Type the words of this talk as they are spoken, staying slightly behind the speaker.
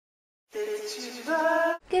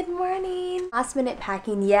Good morning. Last minute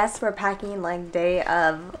packing. Yes, we're packing like day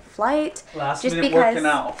of flight. Last just minute because working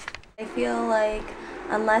out. I feel like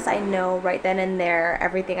unless I know right then and there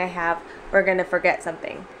everything I have, we're gonna forget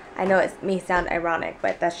something. I know it may sound ironic,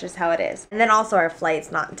 but that's just how it is. And then also our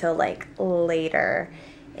flight's not until like later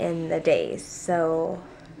in the day, so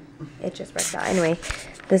it just works out. Anyway,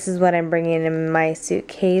 this is what I'm bringing in my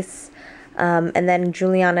suitcase. And then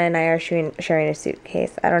Juliana and I are sharing a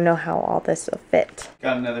suitcase. I don't know how all this will fit.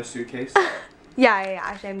 Got another suitcase? Yeah,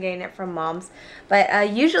 actually I'm getting it from Mom's. But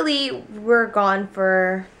usually we're gone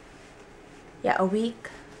for, a week.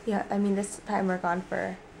 Yeah, I mean this time we're gone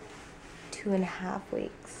for 2.5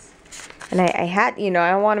 weeks. And I had,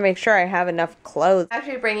 I want to make sure I have enough clothes. I'm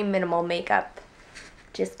actually bringing minimal makeup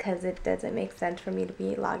just because it doesn't make sense for me to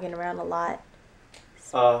be logging around a lot.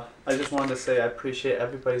 I just wanted to say I appreciate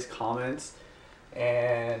everybody's comments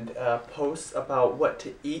and posts about what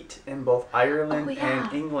to eat in both Ireland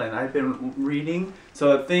and England. I've been reading.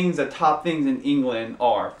 So the top things in England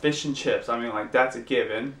are fish and chips. I mean, like, that's a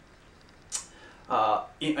given.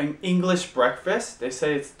 An English breakfast, they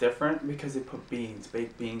say it's different because they put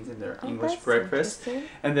baked beans in their English breakfast.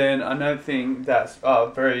 And then another thing that's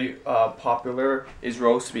very popular is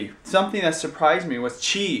roast beef. Something that surprised me was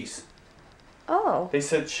cheese. Oh. They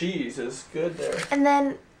said cheese is good there. And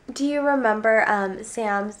then, do you remember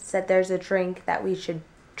Sam said there's a drink that we should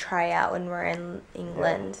try out when we're in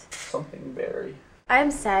England? Yeah, something berry. I'm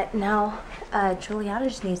set now. Juliana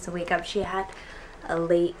just needs to wake up. She had a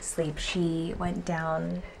late sleep. She went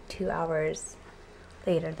down 2 hours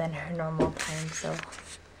later than her normal time, so.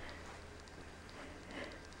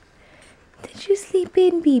 Did you sleep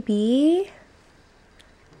in, baby?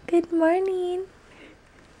 Good morning.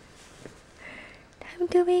 Time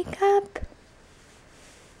to wake up.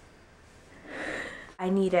 I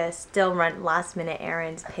need to still run last minute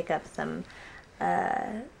errands, pick up some,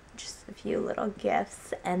 just a few little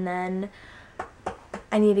gifts, and then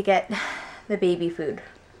I need to get the baby food.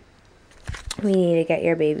 We need to get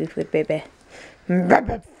your baby food, baby.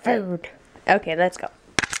 Baby food. Okay, let's go.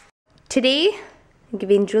 Today, I'm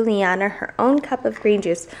giving Juliana her own cup of green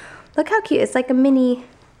juice. Look how cute. It's like a mini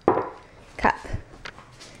cup.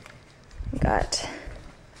 Got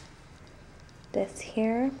this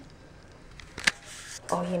here.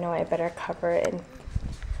 Oh, I better cover it in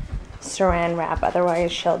saran wrap, otherwise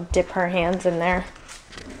she'll dip her hands in there.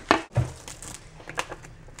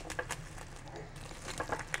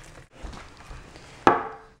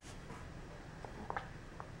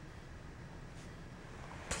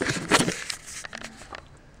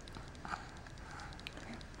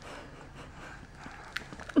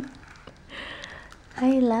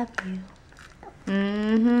 I love you.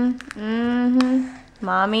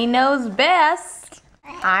 Mommy knows best.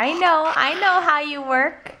 I know how you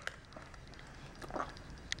work.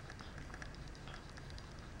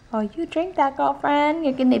 Oh, you drink that, girlfriend.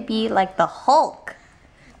 You're gonna be like the Hulk.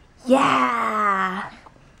 Yeah.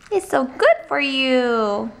 It's so good for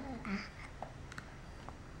you.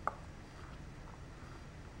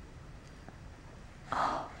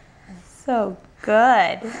 Oh, so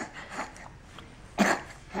good.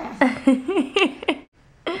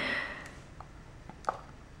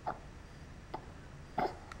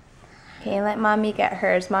 Okay, let Mommy get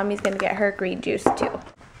hers. Mommy's gonna get her green juice too.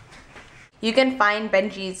 You can find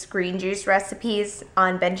Benji's green juice recipes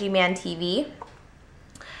on Benji Man TV.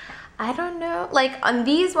 I don't know, like on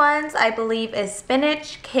these ones, I believe is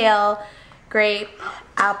spinach, kale, grape,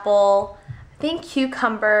 apple, I think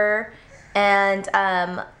cucumber, and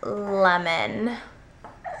lemon.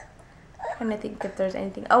 I'm trying to think if there's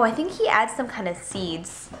anything. Oh, I think he adds some kind of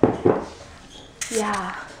seeds.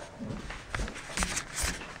 Yeah.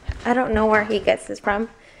 I don't know where he gets this from.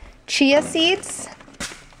 Chia seeds.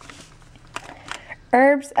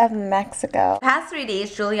 Herbs of Mexico. The past 3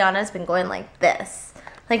 days, Juliana's been going like this.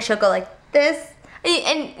 Like she'll go like this.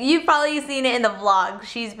 And you've probably seen it in the vlog.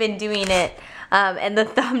 She's been doing it in the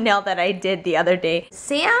thumbnail that I did the other day.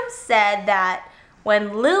 Sam said that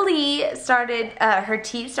when Lily started, her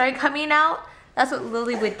teeth started coming out, that's what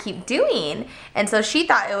Lily would keep doing. And so she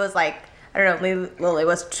thought it was like, I don't know, Lily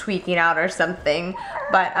was tweaking out or something.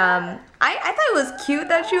 But I thought it was cute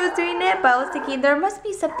that she was doing it, but I was thinking there must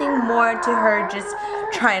be something more to her just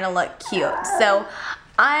trying to look cute. So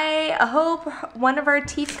I hope one of her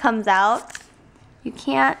teeth comes out. You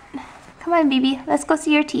can't. Come on, baby. Let's go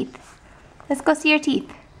see your teeth. Let's go see your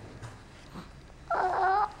teeth.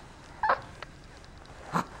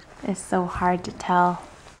 It's so hard to tell.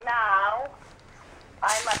 Now,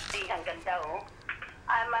 I'm at the hanggang daw.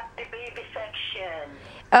 I'm at the baby section.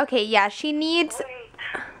 Okay, yeah, she needs... Wait.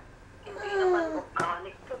 Hindi naman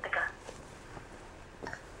organic to. Teka.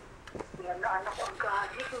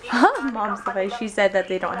 Mom's the way. She said that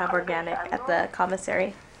they don't have organic at the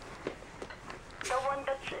commissary. The one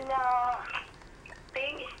that's in a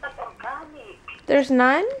thing is not organic. There's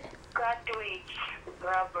none? Graduates,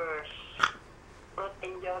 rubbers,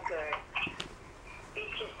 protein yogurt,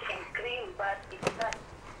 peaches and cream, but it's not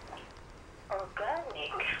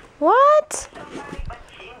organic. What? Somebody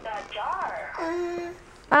puts in the jar.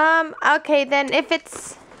 Okay, then if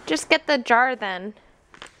it's, just get the jar then.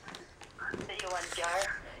 Do you want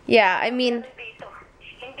jar? Yeah, I mean, Dito.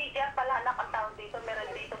 Hindi jar pala anak ang tawag dito. Meron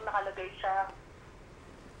dito nakalagay sa...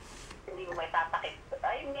 Hindi mo may tatakip.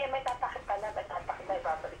 Ay, hindi may tatakip pala. May tatakip na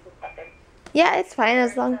ibabalik yung takip. yeah, it's fine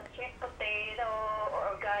as long. Sweet potato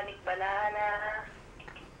or organic banana.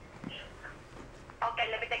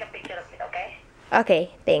 Okay, let me take a picture of it, okay?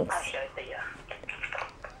 Okay, thanks. I'll show it to you.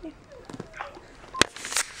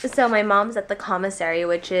 So my mom's at the commissary,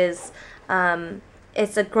 which is,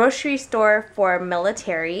 it's a grocery store for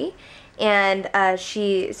military, and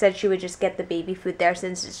she said she would just get the baby food there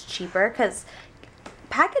since it's cheaper, because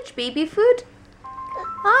packaged baby food,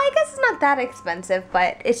 I guess it's not that expensive,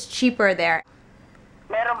 but it's cheaper there.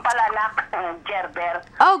 Meron pala anak, Gerber.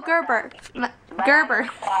 Oh, Gerber. Gerber.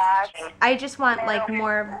 I just want like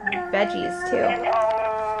more veggies too.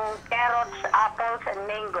 Carrots, apples, and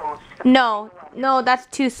mangoes. No, that's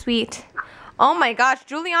too sweet. Oh my gosh,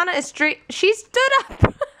 Juliana is straight. She stood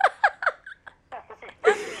up.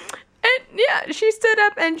 And yeah, she stood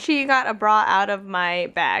up and she got a bra out of my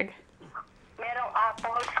bag. Merong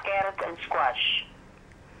apples, carrots, and squash.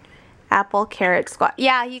 Apple, carrot, squash.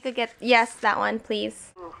 Yeah, you could get, yes, that one,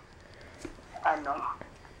 please. Ano?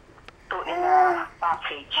 2 in a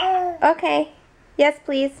package. Okay. Yes,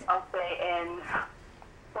 please. Okay, and...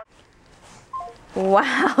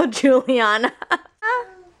 Wow, Juliana.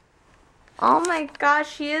 Oh my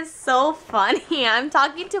gosh, she is so funny. I'm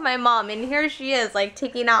talking to my mom and here she is like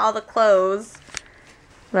taking out all the clothes.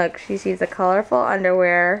 Look, she sees the colorful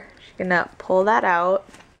underwear. She's gonna pull that out.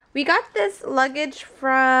 We got this luggage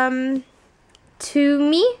from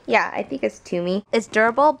Tumi. Yeah, I think it's Tumi. It's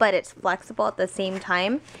durable, but it's flexible at the same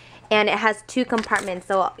time. And it has 2 compartments.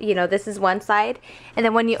 So, you know, this is one side. And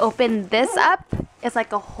then when you open this up, it's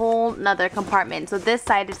like a whole nother compartment. So this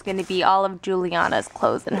side is going to be all of Juliana's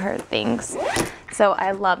clothes and her things. So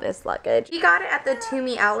I love this luggage. We got it at the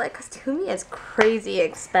Tumi outlet because Tumi is crazy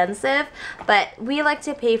expensive. But we like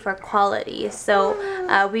to pay for quality. So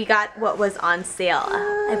we got what was on sale.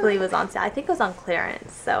 I believe it was on sale. I think it was on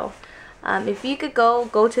clearance. So if you could go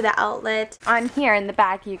to the outlet. On here in the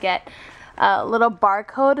back you get a little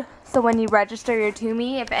barcode, so when you register your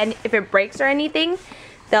Tumi, if it breaks or anything,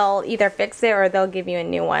 they'll either fix it or they'll give you a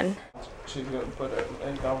new one. She's gonna put it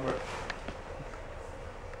in over.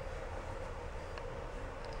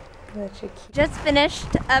 Just finished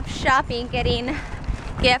up shopping, getting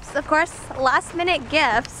gifts, of course, last minute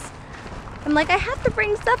gifts. I'm like, I have to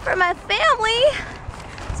bring stuff for my family.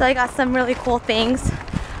 So I got some really cool things.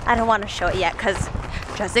 I don't want to show it yet because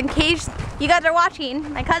just in case you guys are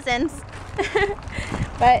watching, my cousins.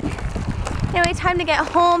 But anyway, time to get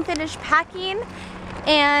home, finish packing,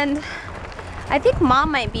 and I think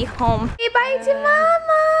Mom might be home. Say bye to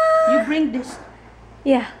Mama! You bring this.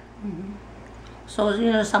 Yeah. So,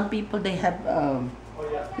 you know, some people, they have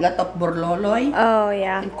lot of borloloy Oh,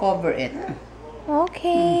 yeah. and cover it.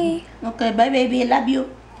 Okay. Okay, bye baby, love you.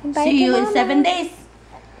 Bye See to you in Mama. 7 days.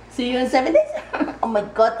 See you in 7 days. Oh my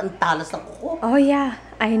God, ang talas ng kuko. Oh, yeah.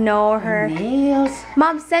 I know her. Nails.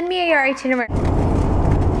 Mom, send me your itinerary.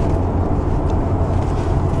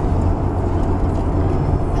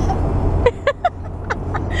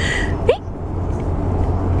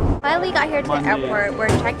 Finally got here to the airport. We're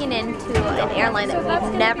checking into an airline that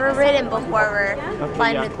we've never ridden before. We're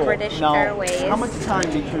flying with British Airways. How much time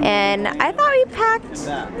did you... And I thought we packed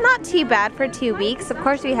not too bad for 2 weeks. Of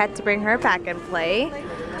course, we had to bring her pack and play.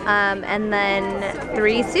 And then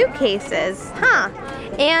 3 suitcases. Huh.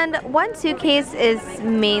 And 1 suitcase is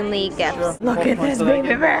mainly gifts. Look at this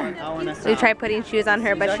baby bear. So we tried putting shoes on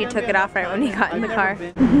her, but she took it off right when we got in the car.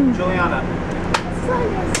 Juliana.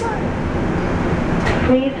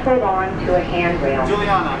 Please hold on to a handrail.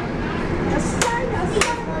 Juliana.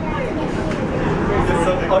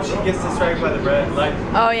 Oh, she gets distracted by the red light.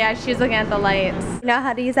 Oh yeah, she's looking at the lights. You know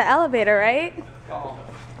how to use the elevator, right? Oh,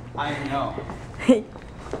 I know.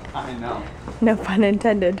 I know. No pun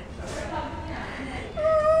intended.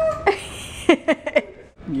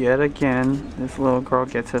 Yet again, this little girl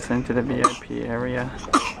gets us into the VIP area.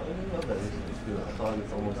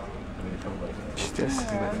 She's just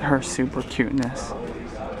her super cuteness.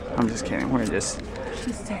 I'm just kidding. We're just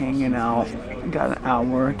hanging out. Got an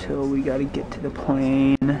hour till we gotta get to the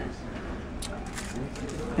plane.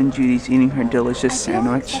 And Judy's eating her delicious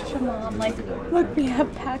sandwich. Such a mom, like, look, we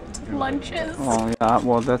have packed lunches. Oh yeah,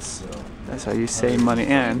 well that's how you save money.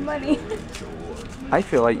 And Money. I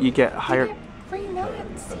feel like you get higher. You get free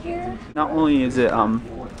nuts here. Not only is it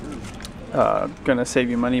gonna save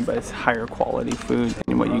you money, but it's higher quality food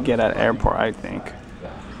than what you get at airport, I think.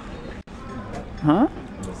 Huh?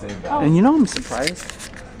 And you know, I'm surprised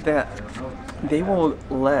that they will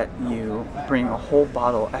let you bring a whole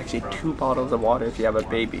bottle, actually 2 bottles of water if you have a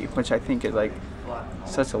baby, which I think is like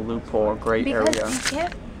such a loophole, a great area. Because you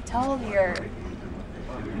can't tell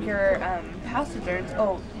your passengers,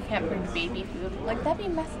 oh, you can't bring baby food. Like, that'd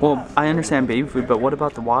be messed up. Well, I understand baby food, but what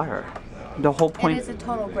about the water? The whole point. It is a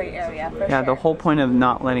total gray area for Yeah, sure. the whole point of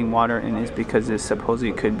not letting water in is because it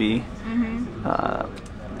supposedly could be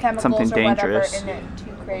Chemicals something or dangerous. whatever in it to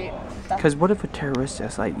create stuff. Because what if a terrorist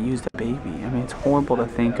just like used a baby? I mean, it's horrible to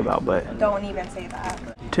think about, but Don't even say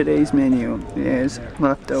that. today's menu is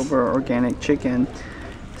leftover organic chicken,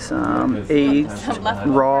 some eggs,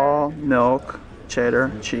 raw milk,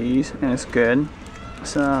 cheddar, cheese, and it's good.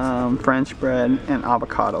 Some French bread and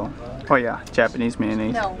avocado. Oh yeah, Japanese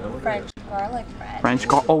mayonnaise. No, French garlic bread.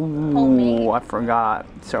 Oh, Homemade. I forgot.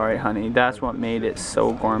 Sorry, honey. That's what made it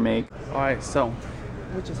so gourmet. Alright, so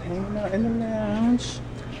we're just hanging out in the lounge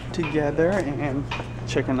together and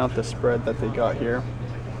checking out the spread that they got here.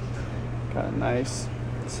 Got a nice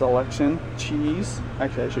selection. Cheese.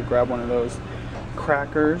 Actually, I should grab one of those.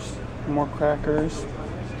 Crackers. More crackers.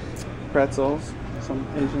 Pretzels. Some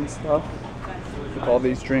Asian stuff. Look at all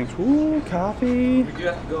these drinks. Ooh, coffee.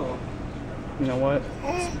 You know what?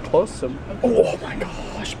 It's close to. Oh my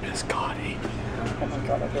gosh, biscotti. Oh my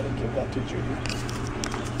god, I gotta give that to Judy.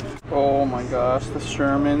 Oh my gosh, the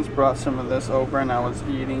Shermans brought some of this over and I was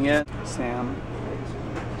eating it. Sam,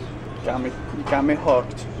 you got me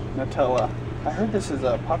hooked. Nutella. I heard this is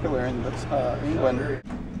popular in England.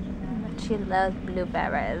 She loves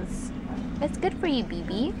blueberries. It's good for you,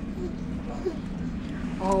 BB.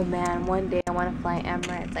 Oh man, one day I want to fly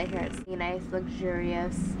Emirates. I hear it's nice,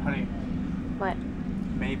 luxurious. Honey, What?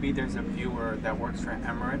 maybe there's a viewer that works for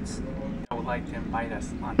Emirates that would like to invite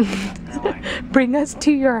us on the airline. Bring us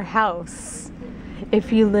to your house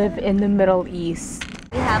if you live in the Middle East.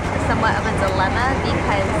 We have somewhat of a dilemma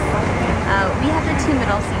because we have the 2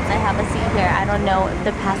 middle seats. I have a seat here. I don't know if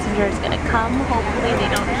the passenger is going to come. Hopefully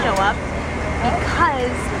they don't show up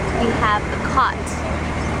because we have the cot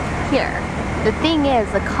here. The thing is,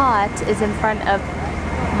 the cot is in front of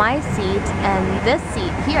my seat and this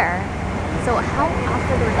seat here. So how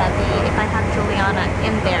awkward would that be if I have Juliana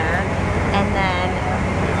in there and then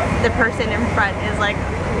the person in front is like,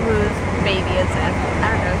 whose baby is this? I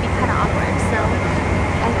don't know, it'd be kind of awkward. So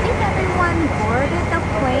I think everyone boarded the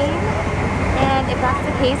plane, and if that's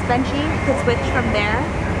the case, Benji could switch from there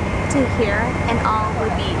to here and all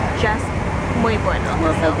would be just muy bueno.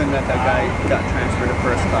 We're hoping that guy got transferred to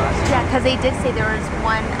first class. Yeah, because they did say there was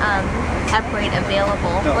one upgrade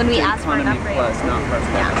available when we asked for an upgrade. Plus, not first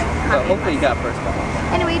class. Yeah, But hopefully you got first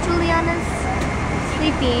class. Anyway, Juliana's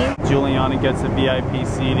sleepy. Juliana gets the VIP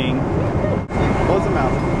seating. Close the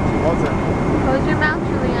mouth. Close it. Close your mouth,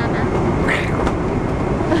 Juliana.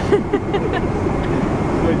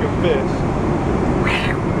 Like a fish.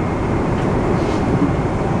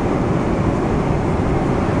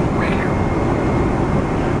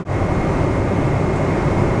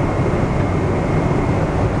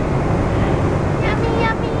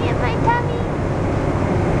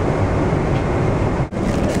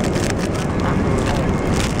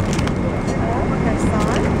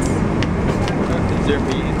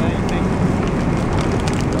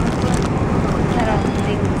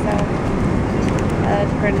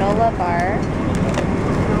 Granola bar,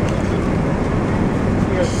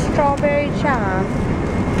 strawberry jam,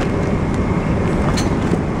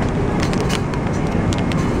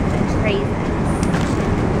 and raisins.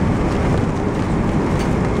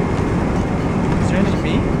 Is there any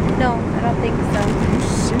meat? No, I don't think so. Are you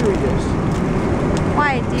serious?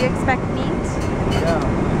 Why? Do you expect meat? Yeah.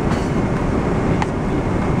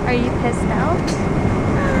 Are you pissed out?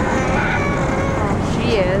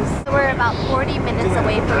 She is. So we're about 40 minutes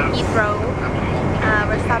away from Heathrow.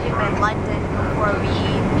 We're stopping in London before we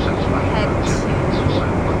head to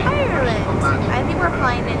Ireland. I think we're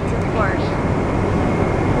flying into Cork.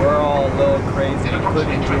 We're all a little crazy,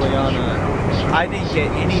 including Juliana. I didn't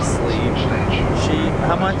get any sleep.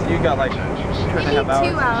 How much? You got like 2.5 hours?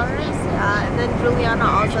 2 hours. And then Juliana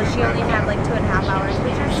also, she only had like 2.5 hours,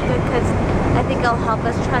 which is good because I think it'll help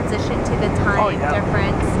us transition to the time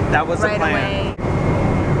difference That was right the plan. away.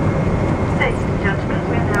 Ladies and gentlemen,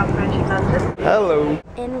 we're now approaching London. Hello.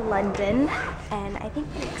 In London, and I think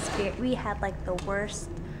we had like the worst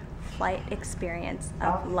flight experience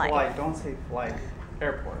of life. Flight, don't say flight.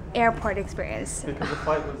 Airport. Airport experience. Because the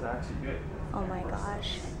flight was actually good. Oh my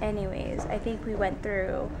gosh. Anyways, I think we went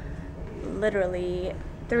through literally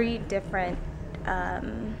 3 different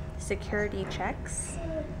security checks,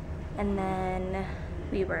 and then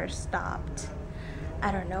we were stopped.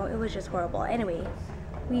 I don't know, it was just horrible. Anyway,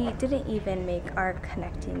 we didn't even make our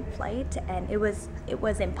connecting flight, and it was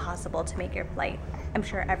impossible to make your flight. I'm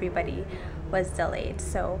sure everybody was delayed,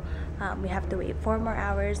 so we have to wait 4 more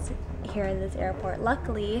hours here in this airport.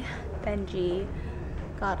 Luckily, Benji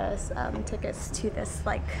got us tickets to this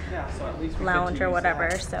like So at least we lounge or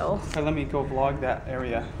whatever. So let me go vlog that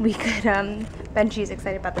area. we could Benji's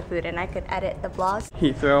excited about the food, and I could edit the vlog.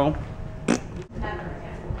 Heathrow.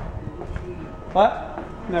 What?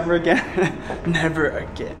 Never again. Never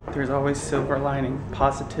again. There's always silver lining,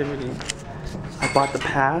 positivity. I bought the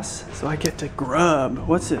pass, so I get to grub.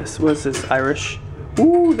 What's this? What's this? Irish?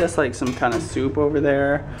 Ooh, that's like some kind of soup over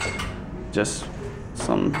there. Just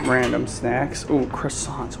some random snacks. Ooh,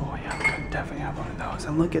 croissants. Oh yeah, we could definitely have one of those.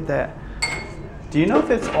 And look at that. Do you know if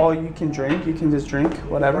it's all you can drink? You can just drink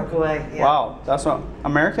whatever? Yeah. Wow, that's what,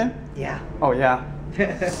 American? Yeah. Oh yeah.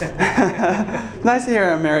 Nice to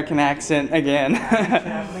hear an American accent again.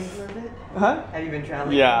 Traveling for a bit? Huh? Have you been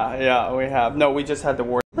traveling? Yeah, we have. No, we just had to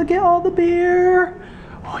work. Look at all the beer.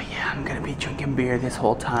 Oh yeah, I'm gonna be drinking beer this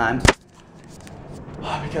whole time.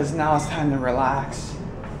 Oh, because now it's time to relax.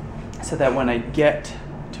 So that when I get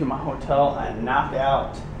to my hotel, I knock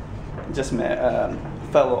out. Just met a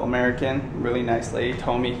fellow American, really nice lady,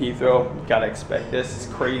 told me Heathrow, gotta expect this,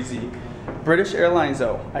 it's crazy. British Airlines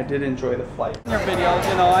though, I did enjoy the flight. Your videos,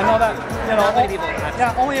 you know, I know that, you know, How many people have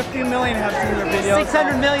yeah, only a few million have seen your videos.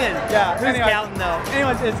 600 million. Yeah, Who's counting though?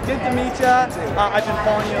 Anyways, it's good to meet you. I've been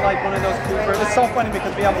following you like one of those creepers. It's so funny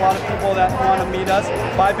because we have a lot of people that want to meet us,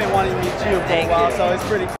 but I've been wanting to meet you for a while, so it's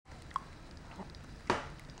pretty cool.